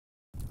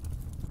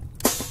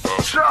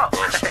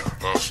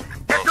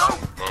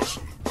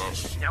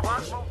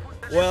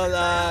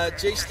Well,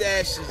 J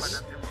Stash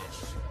is.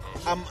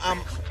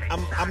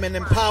 I'm an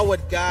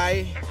empowered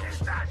guy.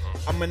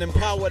 I'm an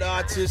empowered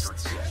artist,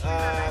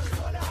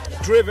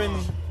 driven,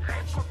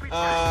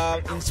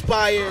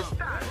 inspired,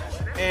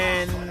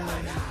 and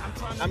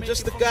I'm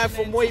just a guy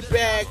from way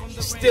back,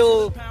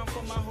 still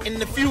in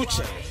the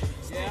future.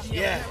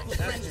 Yeah.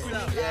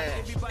 Yeah.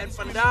 And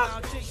for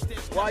now,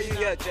 why are you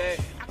here, Jay?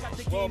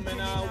 Well, man,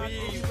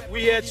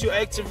 we here to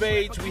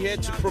activate, we here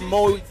to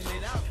promote,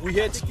 we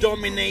here to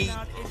dominate,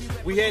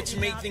 we here to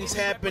make things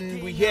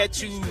happen, we here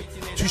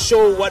to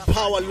show what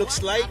power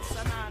looks like.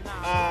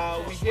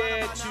 We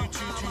here to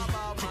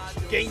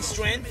gain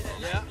strength,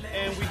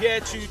 and we here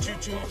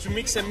to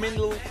mix and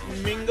mingle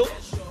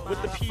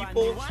with the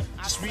people.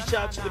 Just reach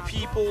out to the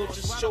people,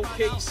 just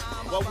showcase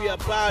what we are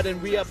about,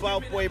 and we are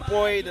about boy,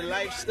 the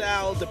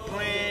lifestyle, the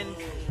brand,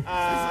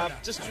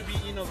 just to be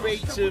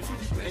innovative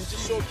and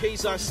just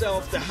showcase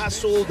ourselves, the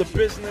hustle, the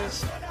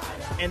business,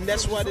 and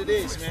that's what it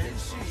is, man.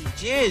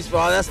 Jeez,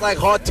 bro, that's like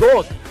hard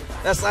talk.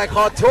 That's like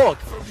hard talk.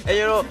 And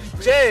you know,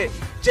 Jay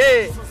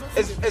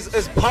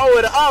is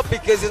powered up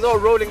because he's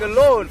not rolling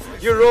alone.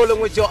 You're rolling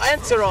with your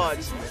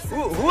entourage.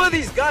 Who are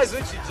these guys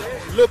with you, Jay?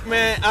 Look,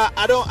 man,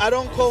 I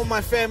don't call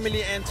my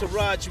family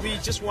entourage. We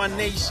just one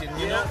nation,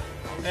 you know.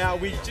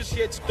 We just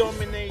here to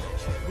dominate.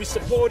 We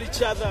support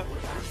each other.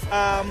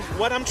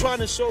 What I'm trying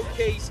to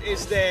showcase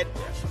is that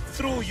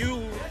through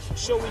you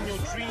showing your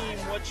dream,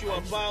 what you're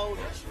about,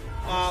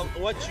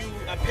 what you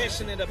are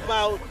passionate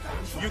about,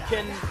 you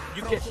can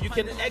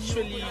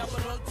actually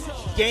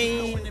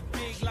gain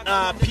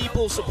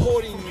people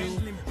supporting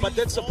you, but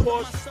that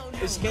support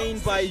is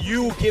gained by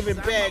you giving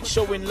back,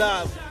 showing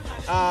love.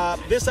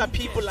 These are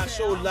people I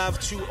show love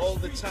to all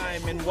the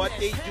time, and what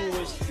they do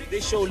is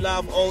they show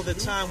love all the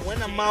time.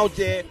 When I'm out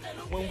there,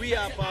 when we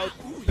are about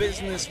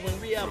business, when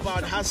we are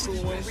about hustle,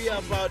 when we are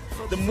about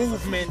the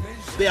movement,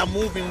 they are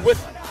moving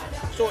with it.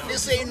 So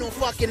this ain't no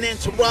fucking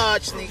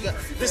entourage, nigga.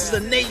 This is a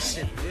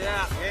nation.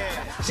 Yeah.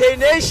 J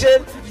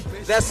Nation,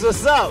 that's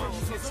what's up.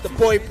 It's the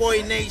boy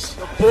nation.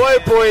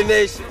 The boy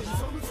nation.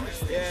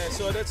 Yeah,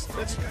 so that's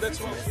what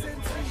we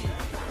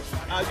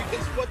you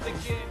can spot the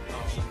game.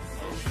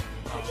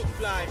 We look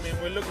fly, man.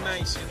 We look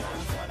nice, you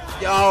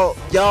know.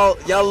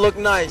 Y'all look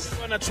nice. We're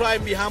gonna try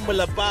and be humble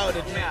about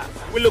it, man.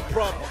 We look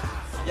proper.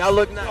 Y'all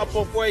look nice.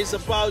 Proper boys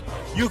about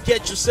you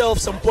get yourself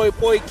some boy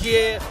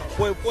gear,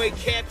 boy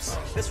caps.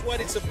 That's what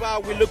it's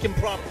about. We're looking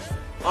proper.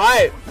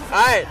 Alright.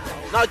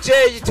 Now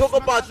Jay, you talk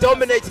about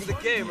dominating the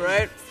game,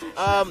 right?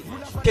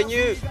 Can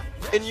you,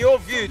 in your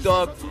view,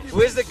 dog,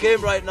 where's the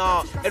game right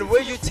now and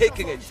where you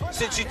taking it?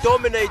 Since you're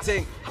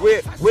dominating,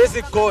 where's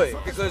it going?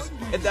 Because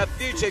in that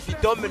future, if you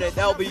dominate,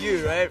 that'll be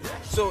you, right?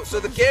 So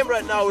the game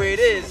right now where it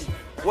is,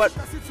 what's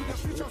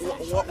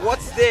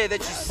there that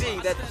you see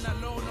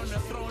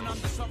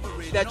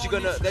that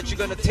you're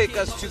gonna take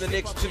us to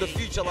the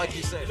future, like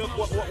you said? Look,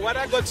 what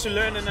I got to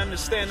learn and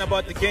understand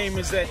about the game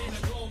is that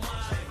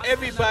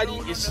everybody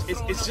is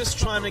just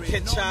trying to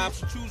catch up,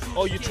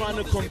 or you're trying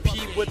to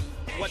compete with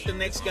what the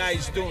next guy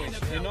is doing,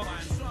 you know.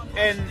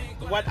 And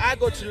what I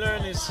got to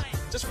learn is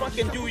just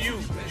fucking do you,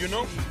 you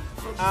know.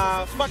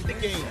 Fuck the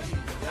game.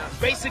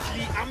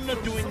 Basically, I'm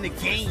not doing the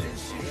game.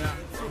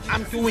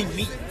 I'm doing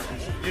me,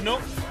 you know.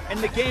 And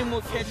the game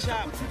will catch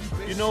up,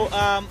 you know.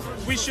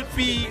 We should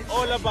be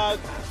all about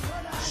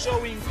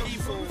showing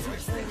people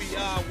who we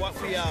are,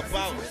 what we are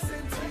about.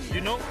 You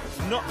know,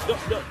 don't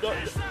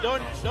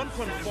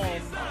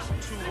conform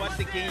to what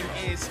the game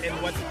is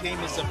and what the game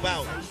is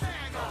about.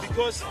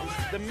 Because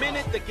the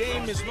minute the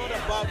game is not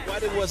about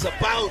what it was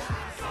about,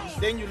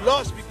 then you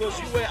lost because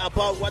you were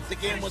about what the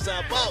game was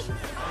about.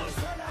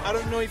 I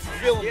don't know if you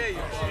feel me,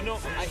 you know.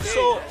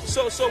 So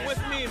with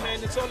me,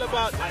 man, it's all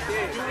about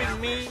doing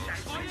me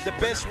the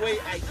best way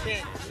I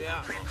can.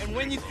 And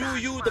when you do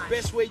you the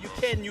best way you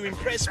can, you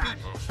impress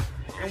people.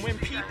 And when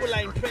people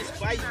are impressed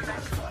by you,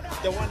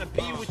 they want to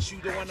be with you,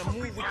 they want to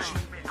move with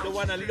you, they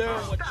want to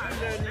learn what you're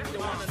learning, they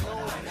want to know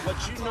what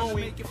you're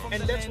knowing,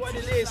 and that's what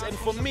it is. And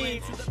for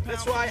me,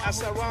 that's why I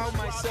surround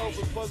myself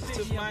with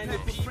positive-minded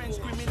people.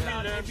 We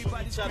learn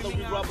from each other,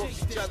 we rub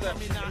off each other,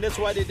 and that's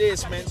what it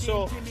is, man.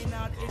 So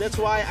that's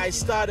why I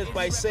started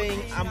by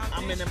saying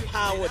I'm an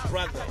empowered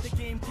brother,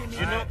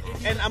 you know.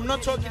 And I'm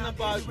not talking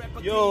about,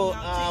 we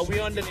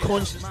on the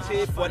conscious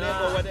tip,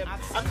 whatever.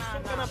 I'm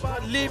talking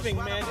about living,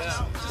 man.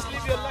 Just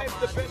live your life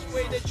the best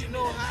way that you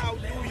know how.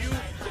 Do you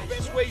the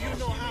best way you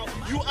know how.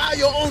 You are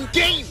your own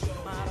game.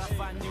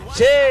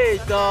 J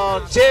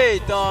dog.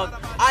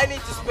 I need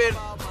to spend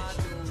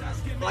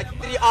like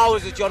 3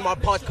 hours with you on my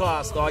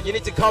podcast, dog. You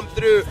need to come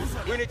through.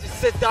 We need to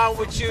sit down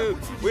with you.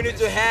 We need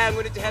to hang.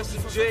 We need to have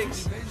some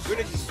drinks. We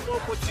need to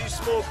smoke what you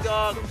smoke,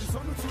 dog.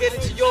 Get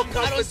into your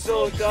comfort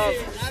zone, dog.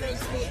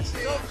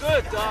 So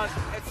good, dog.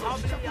 It's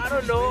I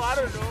don't know.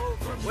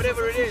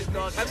 Whatever it is,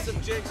 dog. Have some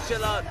drinks,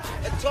 chill out,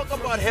 and talk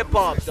about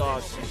hip-hop,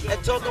 dog.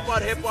 And talk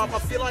about hip-hop. I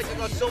feel like you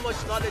got so much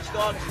knowledge,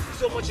 dog.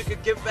 So much you can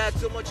give back.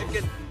 So much you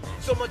can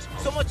so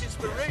much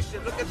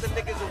inspiration. Look at the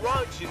niggas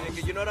around you,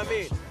 nigga. You know what I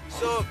mean?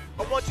 So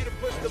I want you to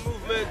push the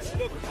movement.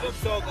 Look,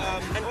 dog.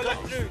 And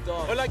come through,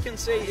 dog. All I can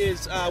say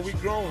is we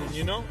grown,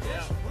 you know.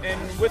 Yeah.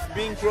 And with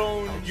being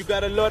grown, you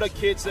got a lot of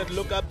kids that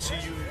look up to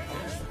you,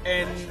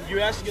 and you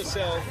ask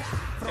yourself,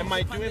 am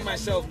I doing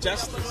myself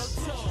justice?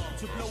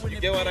 You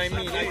get what I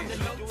mean? Are you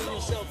doing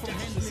yourself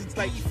justice? It's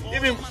like,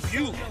 even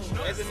you,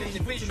 as an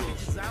individual,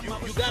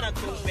 you gotta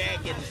go back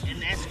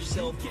and ask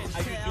yourself,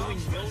 are you doing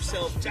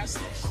yourself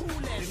justice?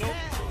 You know?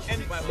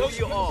 And who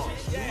you are.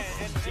 Yeah,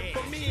 and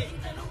for me,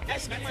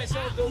 asking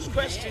myself those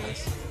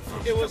questions,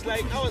 it was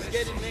like I was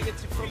getting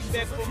negative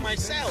feedback from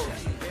myself.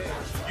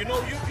 You know,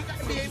 you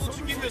gotta be able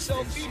to give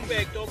yourself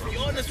feedback, though. Be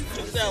honest with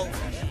yourself.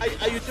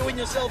 Are you doing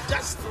yourself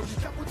justice?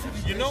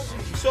 You know?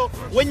 So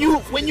when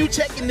you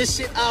checking this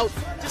shit out,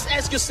 just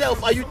ask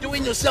yourself, are you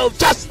doing yourself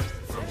justice?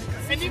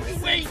 And if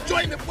you ain't,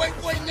 join the Boy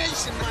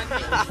Nation, man.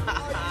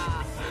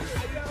 Are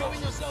you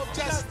doing yourself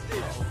justice?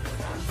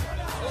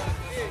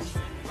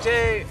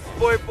 Jay,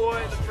 boy,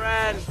 the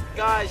brand,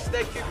 guys,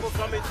 thank you for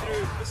coming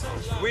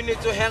through. We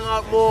need to hang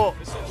out more.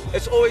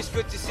 It's always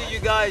good to see you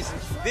guys.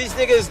 These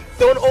niggas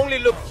don't only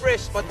look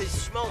fresh, but they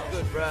smell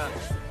good, bruh.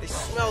 They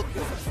smell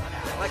good.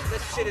 Like,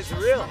 that shit is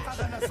real.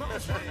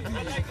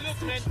 Like,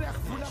 look,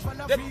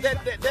 man,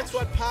 that's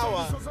what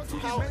power,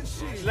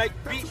 like,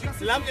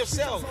 love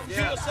yourself, do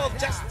yourself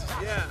justice.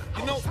 Yeah.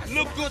 You know,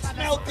 look good,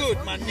 smell good,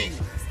 my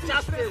nigga.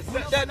 Justice.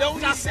 The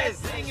only sad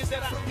thing is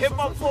that Hip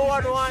Hop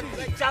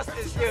 411,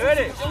 justice. You heard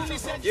it.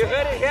 You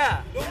heard it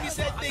here. The only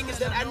sad thing is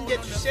that I didn't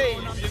get to shave,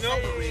 you know?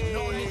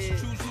 Hey.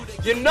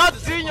 You're not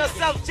doing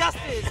yourself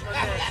justice, my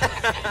man.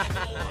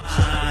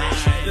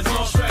 There's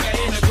no striker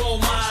in a gold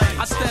mine.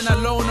 I stand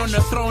alone on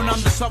the throne,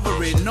 I'm the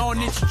sovereign. No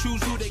need to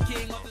choose who the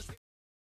king of the